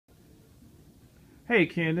Hey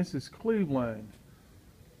Ken, this is Cleveland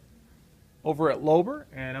over at Loeber,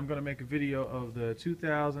 and I'm going to make a video of the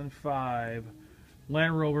 2005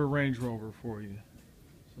 Land Rover Range Rover for you.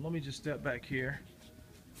 So let me just step back here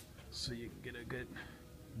so you can get a good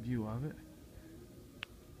view of it.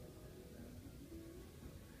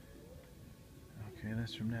 Okay,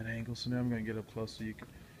 that's from that angle. So now I'm going to get up close so you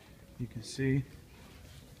can see.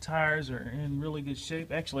 Tires are in really good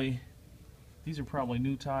shape. Actually, these are probably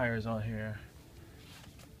new tires on here.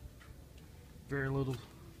 Very little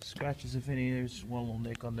scratches, if any. There's one little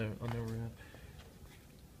nick on the rim.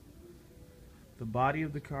 The body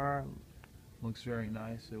of the car looks very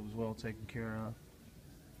nice. It was well taken care of.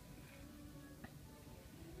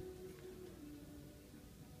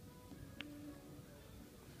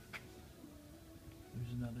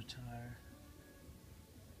 There's another tire.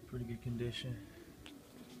 Pretty good condition.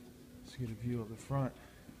 Let's get a view of the front.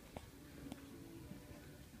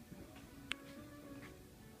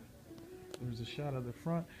 There's a shot of the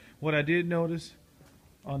front. What I did notice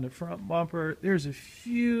on the front bumper, there's a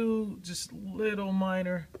few just little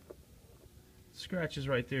minor scratches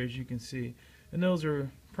right there, as you can see. And those are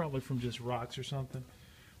probably from just rocks or something.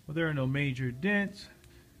 Well, there are no major dents.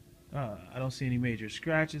 I don't see any major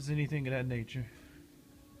scratches, anything of that nature.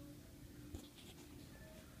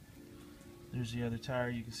 There's the other tire.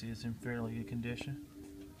 You can see it's in fairly good condition,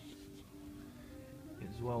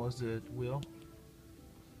 as well as the wheel.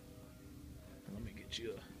 Let me get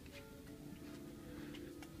you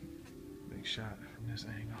a big shot from this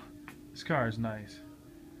angle. This car is nice,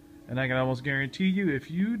 and I can almost guarantee you, if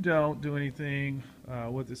you don't do anything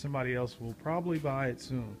with it, somebody else will probably buy it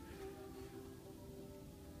soon.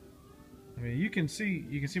 I mean, you can see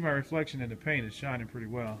my reflection in the paint is shining pretty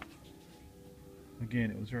well.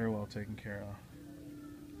 Again, it was very well taken care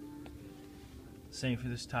of. Same for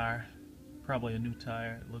this tire. Probably a new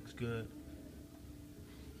tire. It looks good.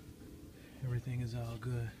 Everything is all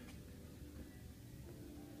good.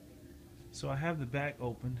 So I have the back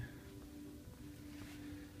open.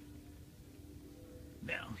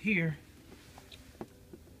 Now here,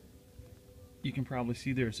 you can probably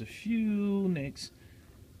see there's a few nicks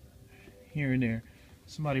here and there.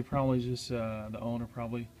 Somebody probably just, the owner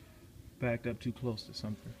probably backed up too close to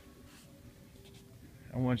something.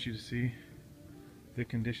 I want you to see the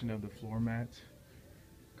condition of the floor mats.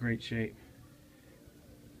 Great shape.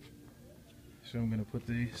 So I'm going to put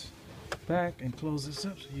these back and close this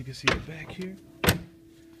up so you can see the back here.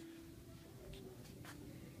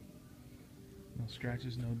 No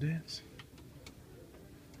scratches, no dents.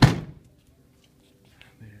 There's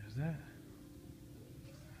that.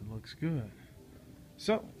 It looks good.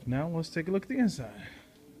 So now let's take a look at the inside.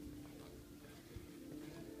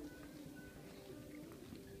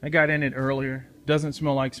 I got in it earlier. Doesn't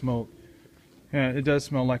smell like smoke. Yeah, it does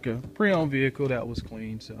smell like a pre-owned vehicle that was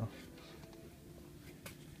clean. So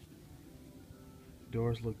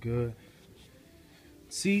doors look good.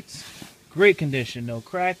 Seats, great condition. No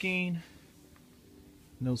cracking,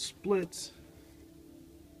 no splits.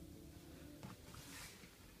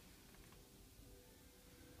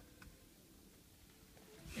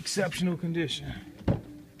 Exceptional condition.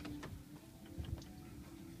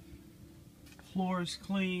 Floor is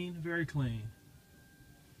clean, very clean.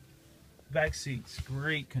 Back seats,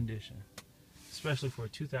 great condition, especially for a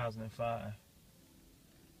 2005.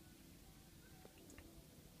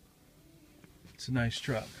 It's a nice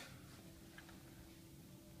truck.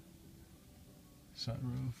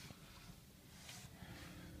 Sunroof.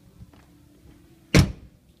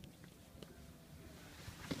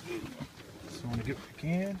 So I want to get back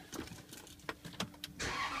in.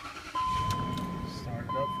 Start it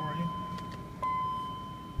up for you.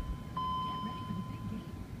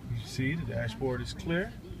 You see the dashboard is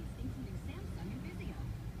clear.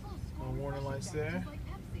 No warning lights there.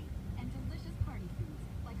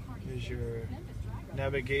 Here's your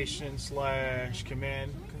navigation /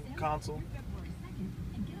 command console.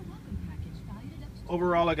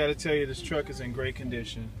 Overall, I got to tell you, this truck is in great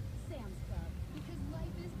condition.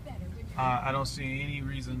 I don't see any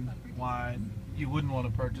reason why you wouldn't want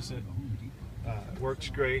to purchase it. Works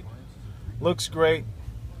great, looks great.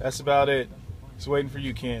 That's about it. Just waiting for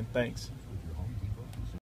you, Ken. Thanks.